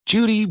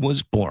Judy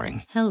was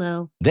boring.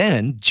 Hello.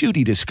 Then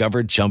Judy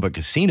discovered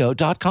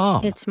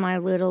ChumbaCasino.com. It's my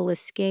little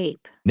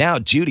escape. Now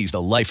Judy's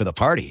the life of the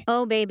party.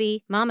 Oh,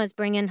 baby, mama's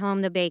bringing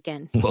home the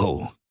bacon.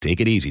 Whoa,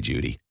 take it easy,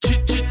 Judy.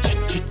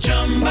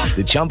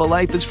 The Chumba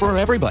life is for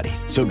everybody.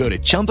 So go to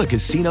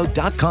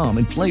ChumbaCasino.com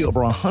and play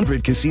over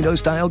 100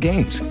 casino-style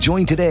games.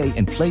 Join today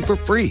and play for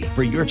free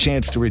for your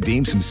chance to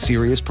redeem some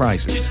serious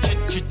prizes.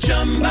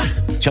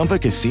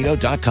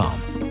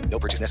 ChumbaCasino.com. No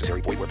purchase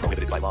necessary. Void where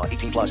prohibited by law.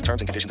 18 plus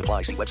terms and conditions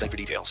apply. See website for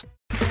details.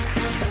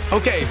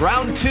 Okay,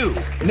 round two.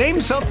 Name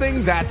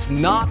something that's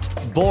not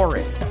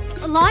boring.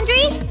 A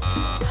laundry?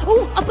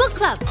 Ooh, a book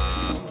club.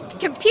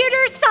 Computer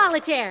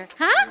solitaire,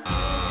 huh?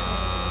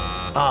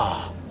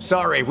 Ah,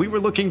 sorry. We were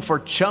looking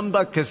for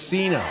Chumba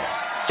Casino.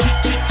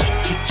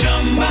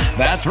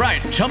 That's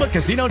right.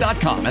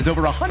 ChumbaCasino.com has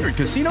over 100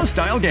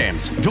 casino-style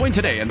games. Join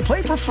today and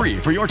play for free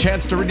for your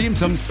chance to redeem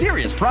some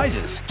serious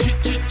prizes.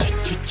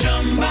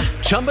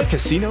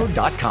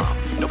 ChumbaCasino.com.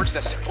 No purchase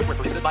necessary. Void where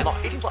prohibited by law.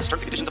 18 plus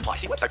terms and conditions apply.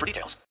 See website for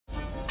details.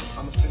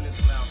 I'ma send this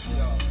one out for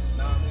y'all.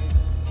 Know what I mean?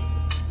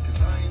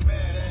 'Cause I ain't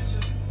mad at you.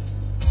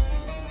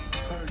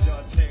 Heard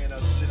y'all tearing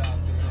up shit out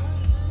there.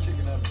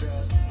 Kicking up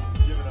dust.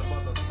 Giving up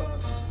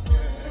motherfuckers.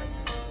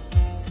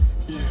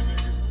 Yeah,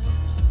 niggas.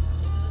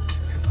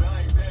 'Cause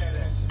I ain't mad at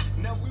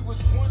you. Now we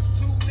was once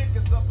two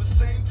niggas of the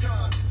same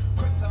kind.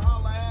 Quick to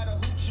holler at a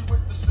hoochie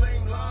with the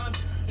same line.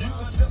 You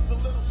was just a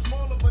little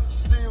smaller, but you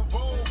still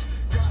bold.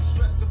 Got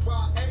stressed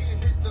about A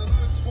and hit the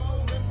hood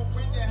swole. Remember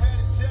when you had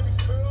a Jerry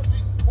curl,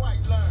 didn't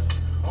quite learn.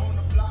 On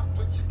the block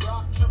with your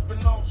Glock,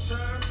 tripping off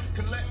Sherm.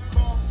 Collect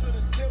calls to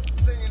the tip,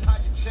 saying how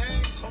you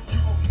changed. You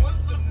a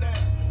Muslim now,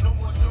 no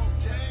more no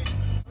game.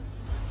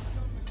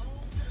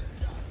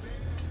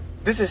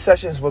 This is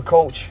Sessions with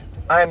Coach.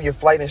 I am your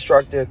flight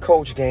instructor,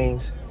 Coach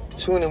Gaines.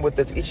 Tune in with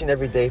us each and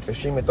every day for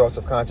streaming thoughts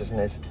of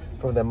consciousness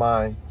from the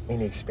mind and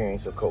the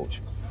experience of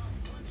Coach.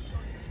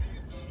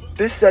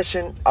 This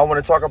session, I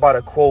want to talk about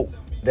a quote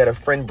that a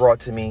friend brought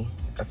to me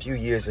a few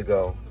years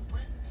ago.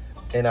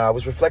 And I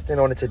was reflecting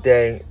on it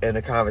today in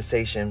a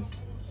conversation.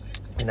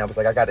 And I was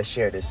like, I got to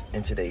share this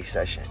in today's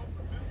session.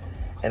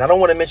 And I don't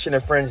want to mention a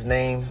friend's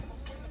name.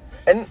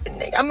 And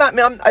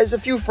there's a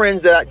few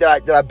friends that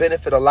I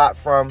benefit a lot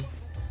from.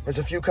 There's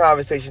a few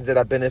conversations that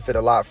I benefit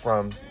a lot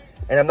from.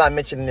 And I'm not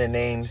mentioning their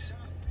names.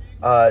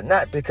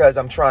 Not because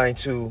I'm trying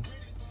to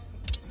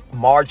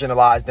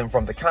marginalize them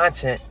from the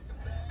content.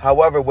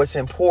 However, what's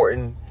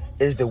important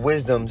is the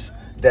wisdoms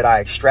that I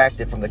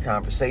extracted from the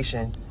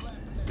conversation.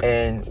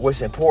 And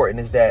what's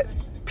important is that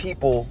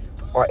people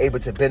are able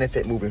to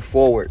benefit moving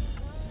forward.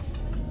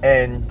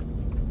 And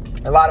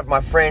a lot of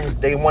my friends,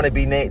 they want to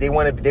be they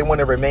want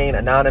to remain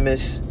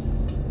anonymous.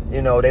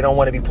 You know, they don't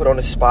want to be put on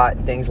the spot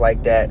and things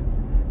like that.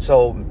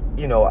 So,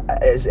 you know,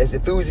 as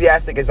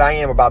enthusiastic as I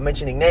am about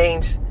mentioning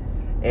names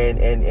and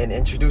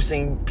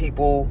introducing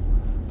people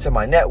to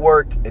my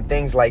network and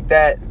things like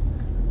that,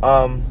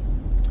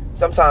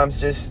 sometimes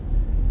just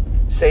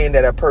saying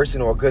that a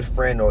person or a good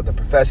friend or the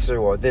professor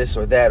or this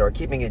or that, or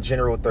keeping it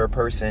general third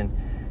person,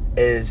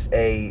 is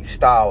a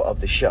style of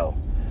the show.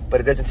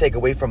 But it doesn't take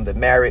away from the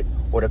merit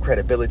or the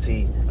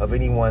credibility of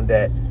anyone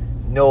that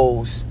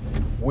knows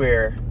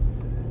where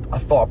a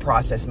thought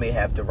process may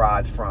have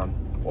derived from,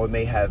 or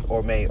may,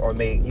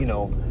 you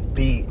know,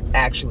 be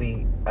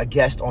actually a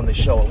guest on the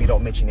show and we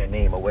don't mention their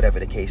name, or whatever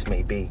the case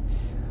may be.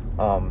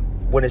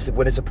 When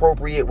it's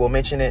appropriate, we'll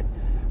mention it.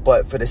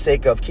 But for the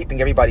sake of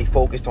keeping everybody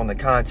focused on the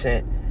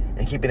content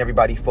and keeping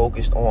everybody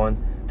focused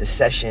on the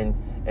session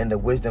and the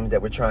wisdoms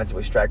that we're trying to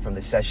extract from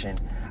the session,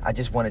 I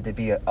just wanted to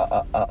be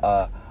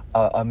a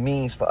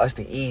means for us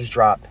to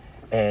eavesdrop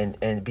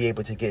and be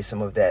able to get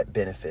some of that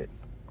benefit.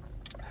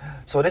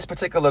 So this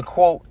particular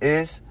quote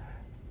is,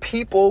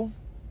 people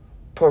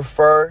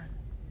prefer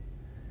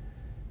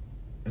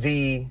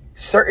the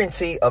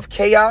certainty of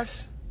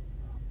chaos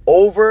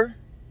over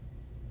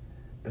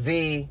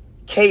the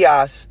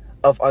chaos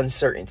of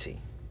uncertainty.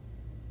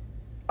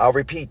 I'll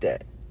repeat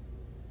that.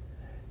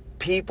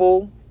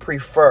 People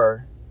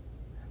prefer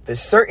the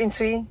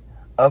certainty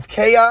of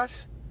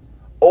chaos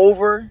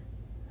over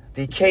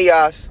the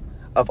chaos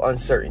of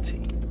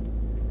uncertainty.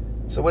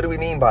 So what do we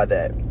mean by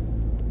that?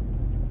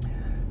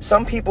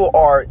 Some people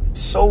are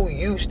so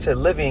used to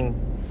living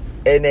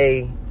in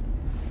a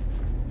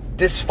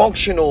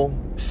dysfunctional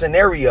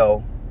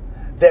scenario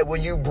that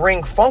when you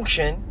bring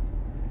function,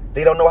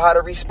 they don't know how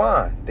to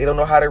respond. They don't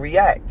know how to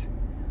react.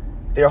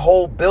 Their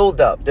whole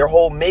buildup, their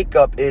whole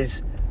makeup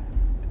is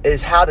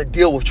how to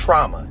deal with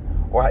trauma,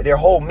 or their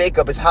whole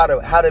makeup is how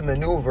to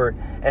maneuver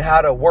and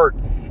how to work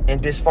in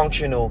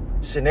dysfunctional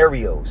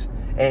scenarios.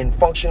 And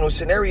functional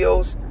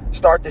scenarios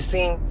start to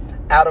seem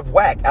out of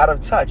whack, out of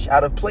touch,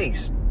 out of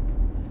place.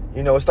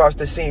 You know, it starts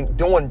to seem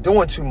doing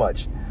too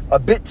much, a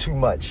bit too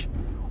much,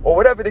 or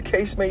whatever the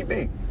case may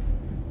be.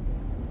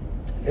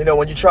 You know,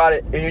 when you try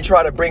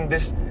to bring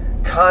this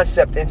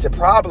concept into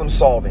problem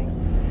solving,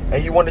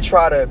 and you want to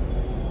try to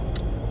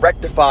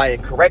rectify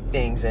and correct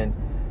things, and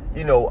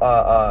you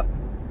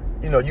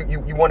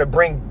want to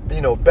bring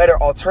better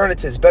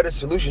alternatives, better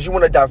solutions. You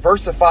want to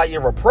diversify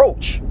your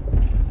approach,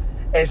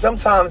 And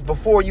sometimes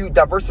before you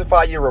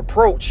diversify your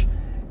approach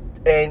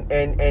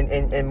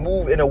and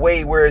move in a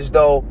way where as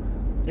though,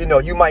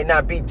 you might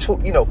not be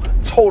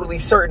totally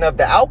certain of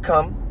the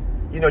outcome,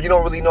 you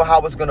don't really know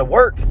how it's going to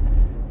work.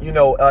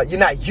 You're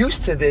not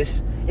used to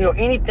this.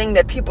 Anything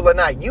that people are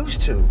not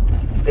used to,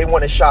 they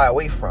want to shy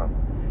away from.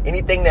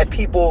 Anything that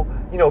people,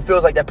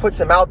 feels like that puts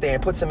them out there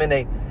and puts them in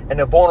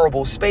a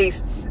vulnerable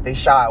space, they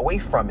shy away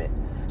from it.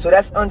 So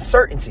that's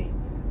uncertainty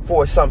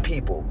for some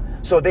people.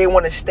 So they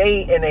want to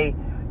stay in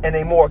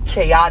a more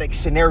chaotic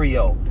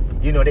scenario.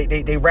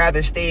 They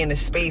rather stay in a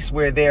space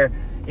where they're,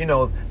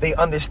 they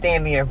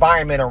understand the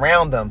environment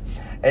around them.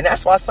 And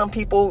that's why some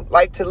people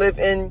like to live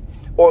in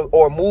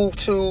or move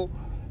to,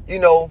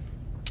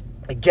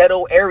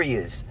 ghetto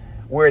areas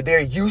where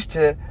they're used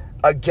to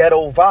a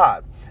ghetto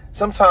vibe.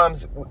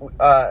 Sometimes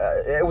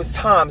it was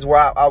times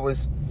where I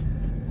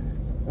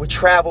would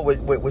travel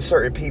with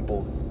certain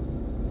people,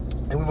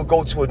 and we would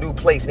go to a new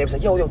place, and they would say,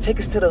 yo, take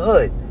us to the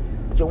hood.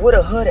 Yo, where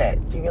the hood at?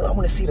 I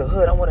want to see the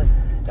hood. I want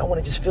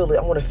to just feel it.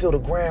 I want to feel the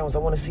grounds. I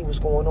want to see what's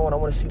going on. I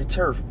want to see the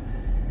turf.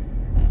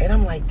 And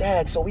I'm like,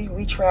 Dad, so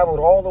we traveled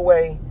all the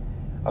way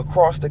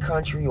across the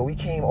country, or we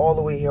came all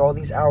the way here, all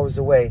these hours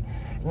away,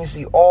 and you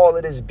see all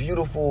of this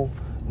beautiful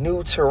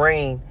new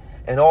terrain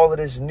and all of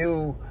this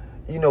new,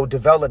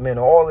 development,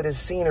 all of this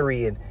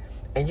scenery, and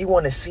you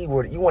want to see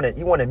where you want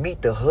to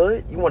meet the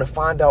hood. You want to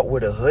find out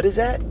where the hood is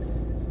at.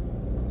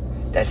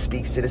 That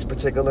speaks to this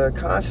particular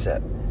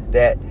concept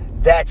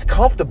that's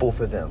comfortable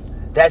for them.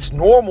 That's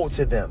normal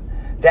to them.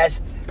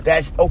 That's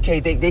okay.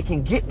 They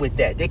can get with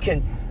that. They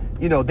can,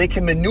 they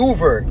can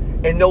maneuver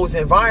in those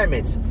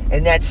environments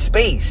and that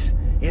space.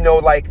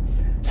 Like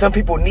some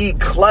people need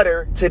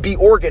clutter to be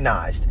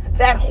organized.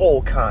 That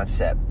whole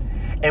concept.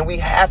 And we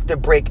have to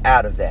break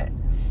out of that.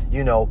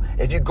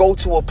 If you go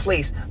to a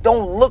place,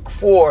 don't look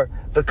for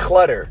the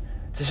clutter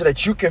so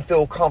that you can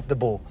feel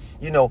comfortable.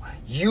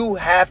 You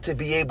have to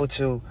be able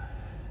to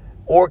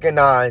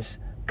organize,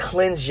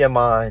 cleanse your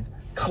mind,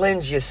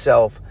 cleanse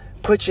yourself,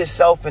 put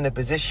yourself in a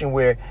position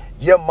where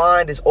your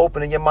mind is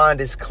open and your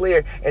mind is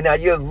clear. And now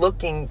you're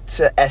looking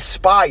to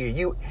aspire.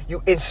 You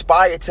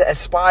inspire to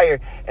aspire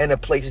in the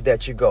places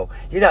that you go.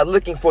 You're not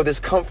looking for this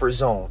comfort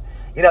zone.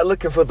 You're not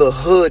looking for the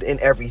hood and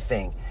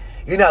everything.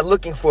 You're not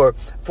looking for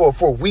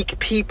weak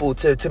people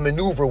to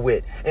maneuver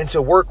with and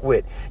to work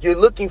with. You're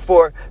looking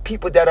for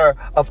people that are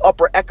of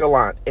upper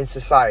echelon in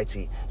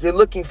society. You're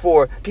looking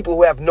for people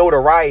who have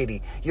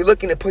notoriety. You're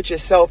looking to put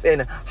yourself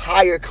in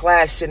higher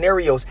class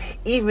scenarios,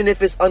 even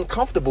if it's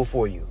uncomfortable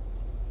for you,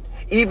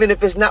 even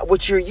if it's not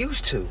what you're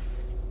used to.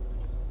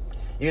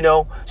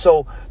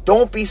 So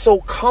don't be so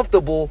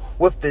comfortable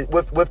with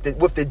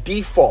the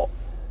default.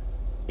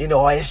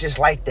 It's just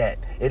like that.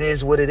 It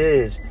is what it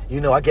is.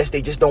 I guess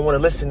they just don't want to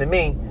listen to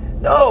me.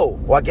 No.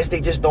 Or I guess they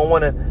just don't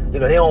want to, they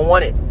don't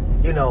want it.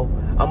 I'm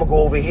going to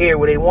go over here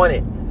where they want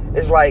it.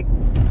 It's like,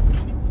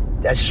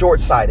 that's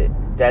short-sighted.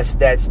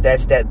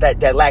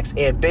 That lacks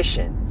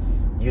ambition,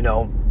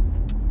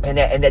 and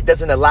that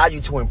doesn't allow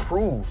you to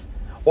improve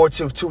or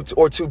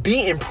to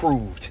be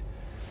improved.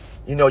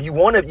 You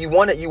want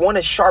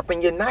to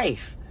sharpen your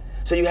knife.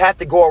 So you have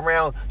to go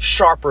around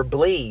sharper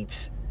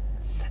blades.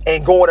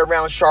 And going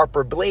around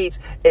sharper blades,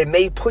 it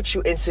may put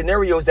you in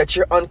scenarios that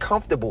you're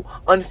uncomfortable,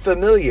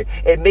 unfamiliar.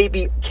 It may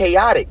be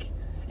chaotic.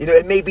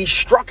 It may be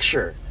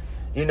structure.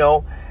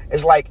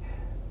 It's like,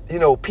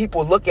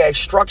 people look at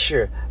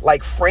structure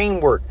like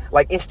framework,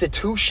 like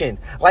institution,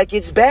 like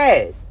it's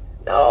bad.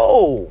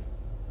 No.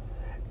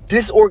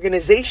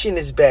 Disorganization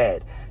is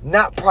bad.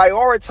 Not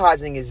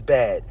prioritizing is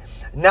bad.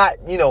 Not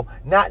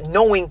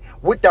knowing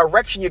what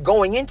direction you're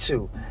going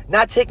into.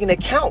 Not taking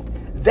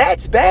account.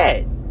 That's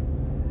bad.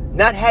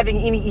 Not having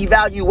any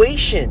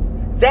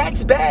evaluation,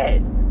 that's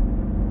bad.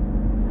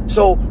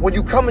 So when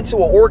you come into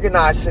an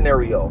organized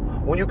scenario,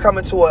 when you come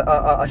into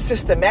a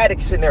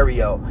systematic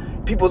scenario,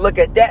 people look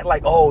at that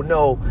like, oh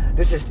no,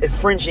 this is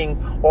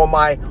infringing on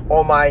my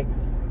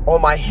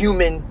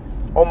human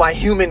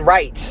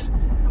rights,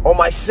 on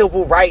my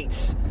civil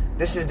rights.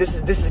 This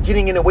is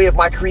getting in the way of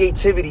my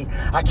creativity.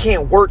 I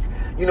can't work,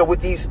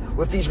 with these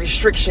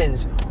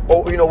restrictions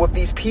or with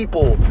these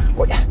people.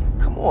 Well,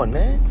 come on,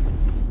 man.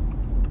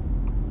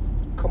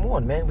 Come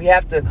on, man. We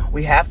have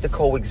to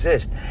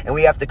coexist, and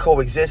we have to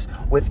coexist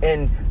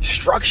within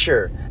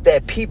structure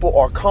that people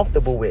are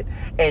comfortable with.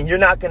 And you're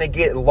not going to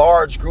get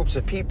large groups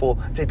of people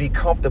to be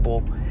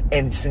comfortable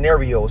in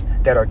scenarios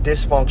that are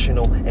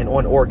dysfunctional and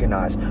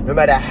unorganized. No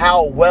matter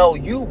how well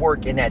you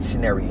work in that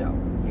scenario,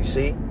 you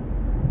see,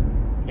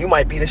 you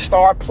might be the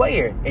star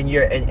player in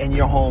your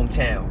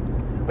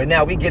hometown, but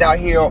now we get out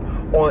here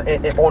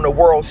on the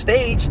world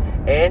stage,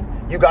 and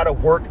you got to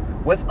work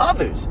with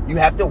others. You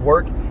have to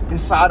work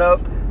inside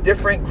of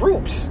different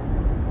groups.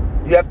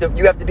 You have to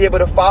be able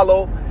to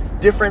follow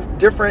different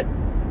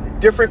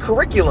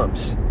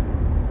curriculums,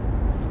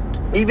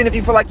 even if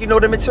you feel like you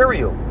know the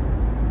material.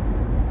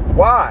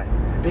 Why?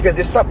 Because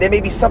there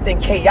may be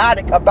something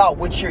chaotic about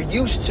what you're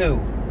used to,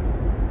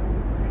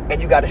 and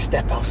you got to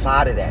step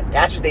outside of that.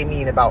 That's what they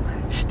mean about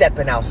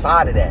stepping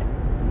outside of that.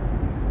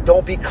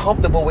 Don't be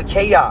comfortable with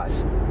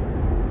chaos.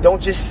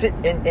 Don't just sit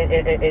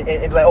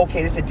and like,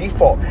 okay, this is the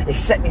default.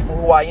 Accept me for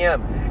who I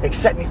am.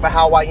 Accept me for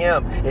how I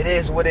am. It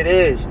is what it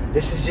is.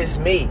 This is just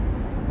me.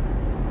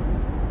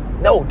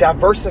 No,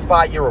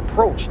 diversify your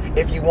approach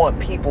if you want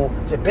people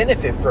to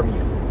benefit from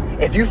you.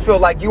 If you feel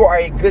like you are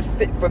a good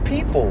fit for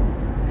people.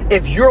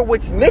 If you're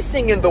what's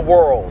missing in the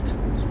world,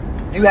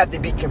 you have to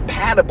be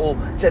compatible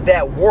to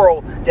that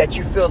world that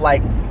you feel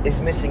like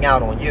is missing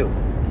out on you.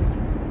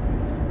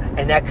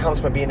 And that comes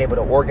from being able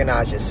to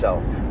organize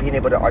yourself, being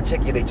able to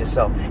articulate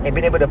yourself, and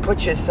being able to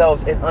put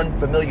yourselves in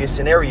unfamiliar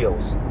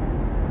scenarios.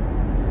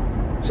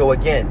 So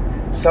again,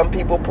 some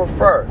people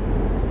prefer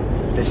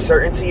the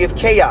certainty of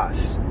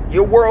chaos.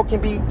 Your world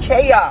can be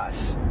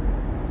chaos,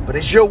 but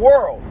it's your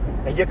world,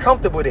 and you're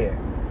comfortable there.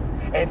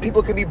 And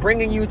people can be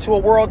bringing you to a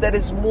world that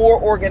is more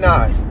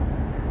organized,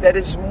 that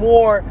is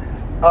more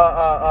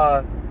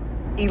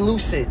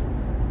elusive,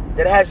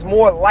 that has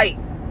more light.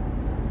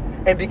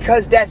 And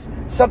because that's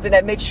something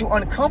that makes you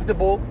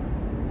uncomfortable,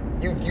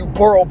 you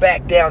burrow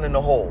back down in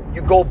the hole.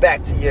 You go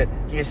back to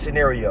your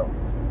scenario.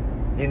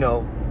 You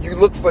know, you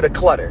look for the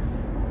clutter.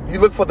 You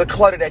look for the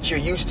clutter that you're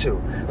used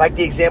to. Like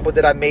the example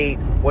that I made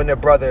when the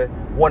brother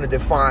wanted to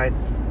find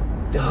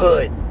the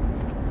hood.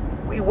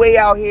 We way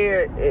out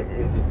here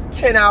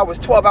 10 hours,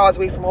 12 hours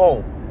away from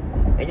home.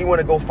 And you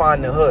want to go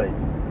find the hood.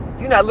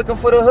 You're not looking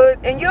for the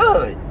hood in your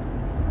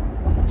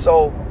hood.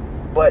 So,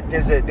 but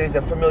there's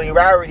a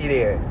familiarity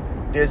there.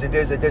 There's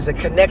a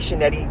connection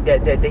that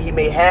he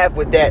may have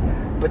with that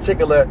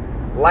particular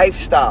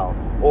lifestyle,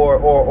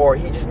 or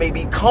he just may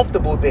be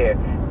comfortable there.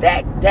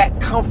 That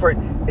comfort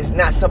is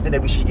not something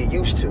that we should get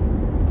used to.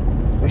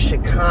 We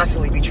should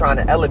constantly be trying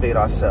to elevate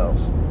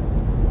ourselves.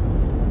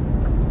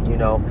 You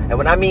know, and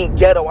when I mean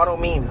ghetto, I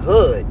don't mean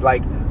hood.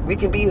 Like, we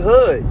can be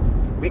hood.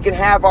 We can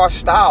have our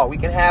style. We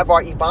can have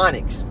our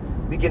ebonics.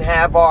 We can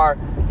have our,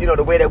 you know,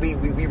 the way that we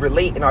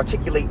relate and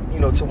articulate, you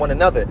know, to one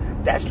another.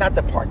 That's not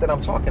the part that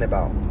I'm talking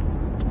about.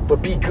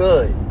 But be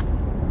good.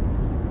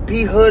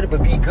 Be hood,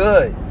 but be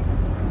good.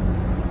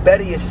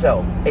 Better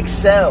yourself.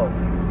 Excel.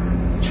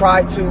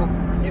 Try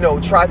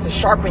to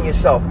sharpen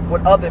yourself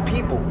with other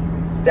people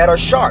that are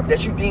sharp,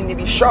 that you deem to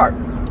be sharp.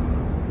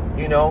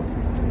 You know?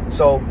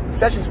 So,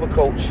 Sessions with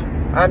Coach.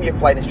 I'm your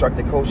flight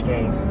instructor, Coach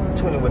Gaines.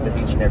 Tune in with us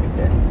each and every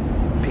day.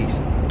 Peace.